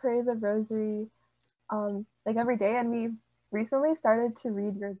actually pray the Rosary like every day, and we recently started to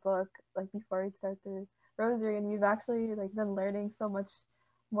read your book like before we start the Rosary, and we've actually like been learning so much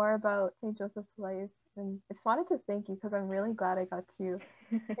more about Saint Joseph's life. And I just wanted to thank you because I'm really glad I got to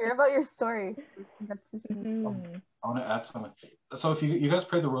hear about your story. Got to see. I want to add something. So if you guys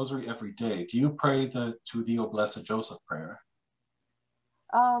pray the Rosary every day, do you pray the To Thee, O Blessed Joseph prayer?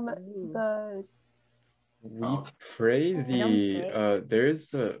 The We pray the there's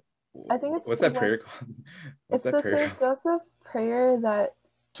the I think it's what's the that prayer called? What's it's that the prayer Saint called? Joseph prayer that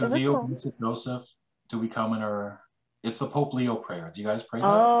To is Thee, it O called? Blessed Joseph, do we come in our? It's the Pope Leo prayer. Do you guys pray that?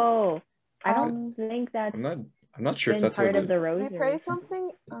 Oh, I don't think that's I'm not sure if been that's part what of the We Rosary. pray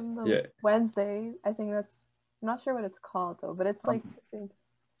something on the Wednesday. I think that's I'm not sure what it's called though, but it's like the same.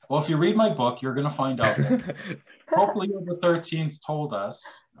 Well, if you read my book, you're going to find out that Pope Leo the 13th told us,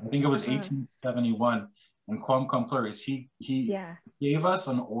 I think it was 1871, in Quam Cum Pluribus, he gave us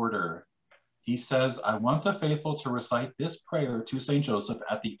an order. He says, I want the faithful to recite this prayer to St. Joseph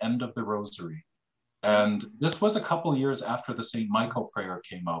at the end of the Rosary. And this was a couple years after the St. Michael prayer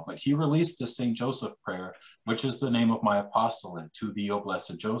came out, but he released the St. Joseph prayer, which is the name of my apostolate, To Thee, O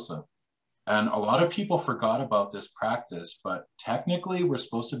Blessed Joseph. And a lot of people forgot about this practice, but technically we're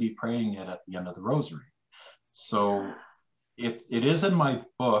supposed to be praying it at the end of the Rosary. So it is in my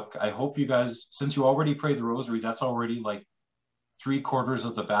book. I hope you guys, since you already prayed the Rosary, that's already like 3/4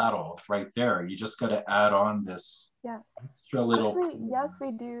 of the battle right there. You just got to add on this extra little. Actually, yes,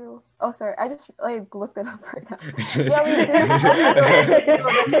 we do. Oh, sorry. I just like looked it up right now.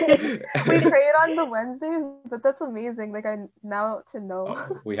 We pray it on the Wednesdays, but that's amazing. Like I now to know.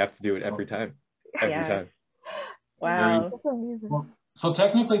 We have to do it every time. Every time. Wow. That's amazing. Well, so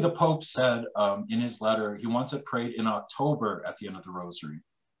technically the Pope said in his letter, he wants it prayed in October at the end of the Rosary.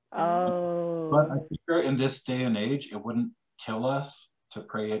 Oh. But I figure in this day and age, it wouldn't kill us to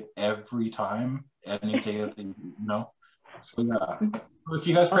pray it every time, any day of the, So yeah, so if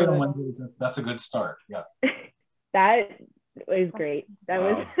you guys pray on Wednesdays, that's a good start. Yeah. That was great. That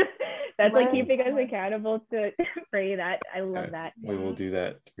was that's like keeping us accountable to pray that. I love that. We will do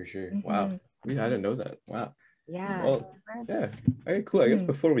that for sure. Wow. I didn't know that. Wow. Yeah. Well, yeah. All right, cool. I guess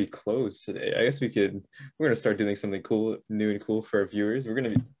before we close today, I guess we're gonna start doing something cool, new and cool for our viewers. We're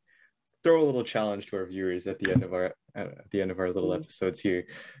gonna throw a little challenge to our viewers at the end of our little episodes here.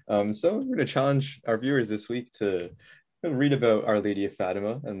 So we're gonna challenge our viewers this week to read about Our Lady of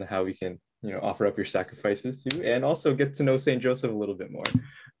Fatima and how we can offer up your sacrifices to, and also get to know Saint Joseph a little bit more,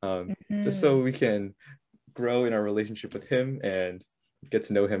 just so we can grow in our relationship with him and get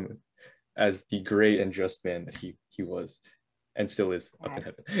to know him as the great and just man that he was and still is up in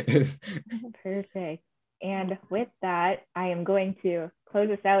heaven. Perfect. And with that, I am going to close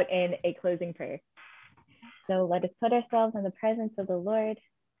us out in a closing prayer. So let us put ourselves in the presence of the Lord.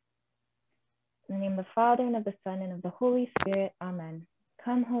 In the name of the Father, and of the Son, and of the Holy Spirit. Amen.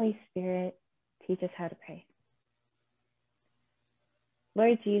 Come, Holy Spirit, teach us how to pray.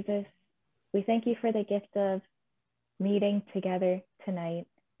 Lord Jesus, we thank you for the gift of meeting together tonight.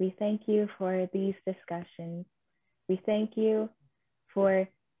 We thank you for these discussions. We thank you for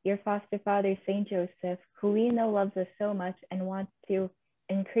your foster father, Saint Joseph, who we know loves us so much and wants to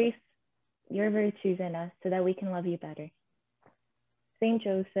increase your virtues in us so that we can love you better. Saint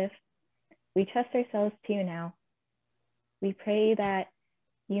Joseph, we trust ourselves to you now. We pray that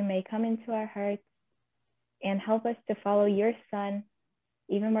you may come into our hearts and help us to follow your Son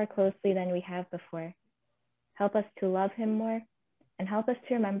even more closely than we have before. Help us to love him more, and help us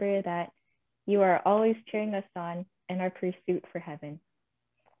to remember that you are always cheering us on in our pursuit for heaven.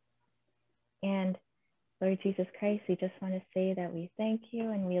 And Lord Jesus Christ, we just want to say that we thank you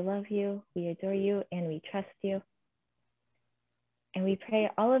and we love you, we adore you, and we trust you. And we pray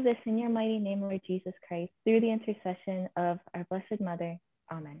all of this in your mighty name, Lord Jesus Christ, through the intercession of our Blessed Mother.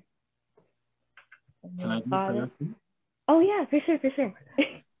 Amen. Can I do Father? Oh yeah, for sure.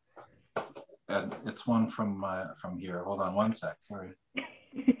 And it's one from here. Hold on one sec. Sorry.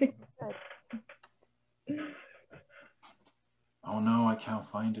 Oh no, I can't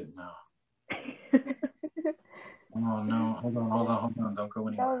find it now. Oh no, hold on. Don't go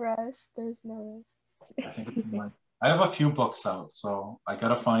anywhere. No rush. There's no rush. I think it's in my. I have a few books out, so I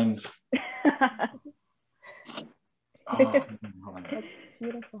gotta find. Oh, hold on. That's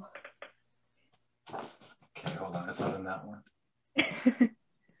beautiful. Okay, hold on. It's not in that one.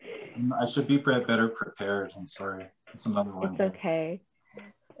 I should be better prepared. I'm sorry. It's another one. It's okay.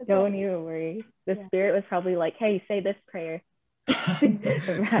 It's Don't okay. even worry. The Yeah. Spirit was probably like, hey, say this prayer.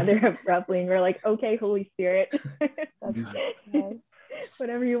 Rather abruptly. And we're like, okay, Holy Spirit. That's nice.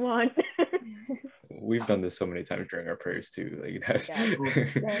 Whatever you want. We've done this so many times during our prayers too. Like that.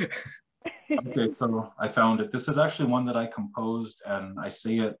 Yeah. Okay, so I found it. This is actually one that I composed, and I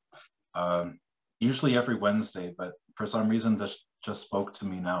say it usually every Wednesday, but for some reason this just spoke to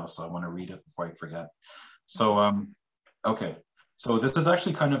me now, so I want to read it before I forget. So, okay, so this is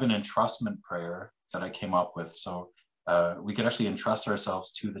actually kind of an entrustment prayer that I came up with. So we could actually entrust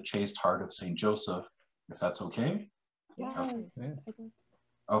ourselves to the chaste heart of Saint Joseph, if that's okay. Yes. Yeah. I think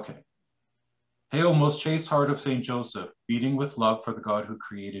Okay. Hail, most chaste heart of Saint Joseph, beating with love for the God who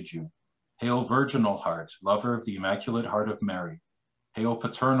created you. Hail, virginal heart, lover of the Immaculate Heart of Mary. Hail,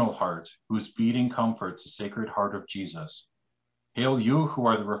 paternal heart, whose beating comforts the Sacred Heart of Jesus. Hail, you who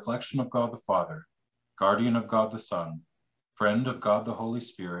are the reflection of God the Father, guardian of God the Son, friend of God the Holy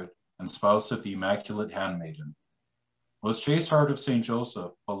Spirit, and spouse of the Immaculate Handmaiden. Most chaste heart of Saint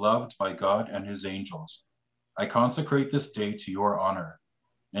Joseph, beloved by God and his angels, I consecrate this day to your honor.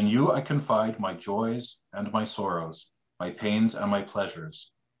 In you I confide my joys and my sorrows, my pains and my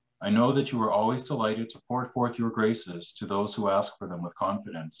pleasures. I know that you are always delighted to pour forth your graces to those who ask for them with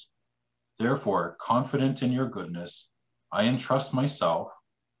confidence. Therefore, confident in your goodness, I entrust myself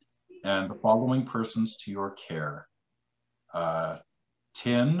and the following persons to your care.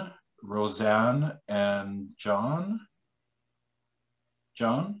 Tin, Roseanne, and John?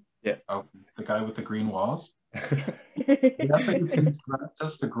 John? Yeah. Oh, the guy with the green walls? We ask that you please grant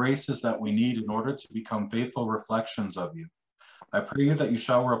us the graces that we need in order to become faithful reflections of you. I pray you that you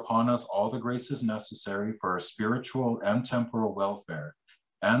shower upon us all the graces necessary for our spiritual and temporal welfare.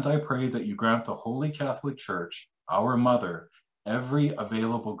 And I pray that you grant the Holy Catholic Church, our mother, every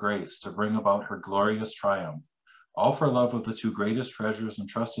available grace to bring about her glorious triumph, all for love of the two greatest treasures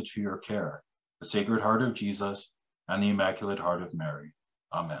entrusted to your care, the Sacred Heart of Jesus and the Immaculate Heart of Mary.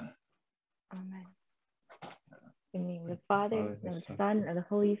 Amen. Amen. In the name of the Father, Father, and the the Son, Son, and the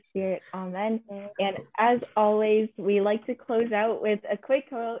Holy Spirit. Amen. And as always, we like to close out with a quick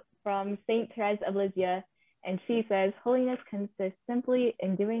quote from Saint Therese of Lisieux. And she says, holiness consists simply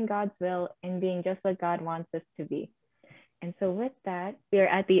in doing God's will and being just what God wants us to be. And so with that, we are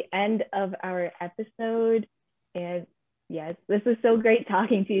at the end of our episode. And yes, this was so great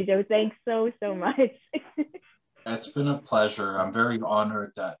talking to you, Joe. Thanks so much. It's been a pleasure. I'm very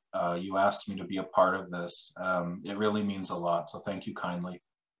honored that you asked me to be a part of this. It really means a lot. So thank you kindly.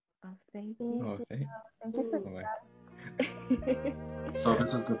 Oh, thank you. Oh, thank Thank you for oh my. So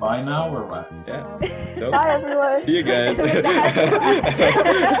this is goodbye now or what? Yeah. So, Bye, everyone. see you guys.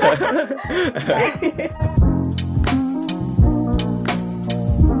 Bye.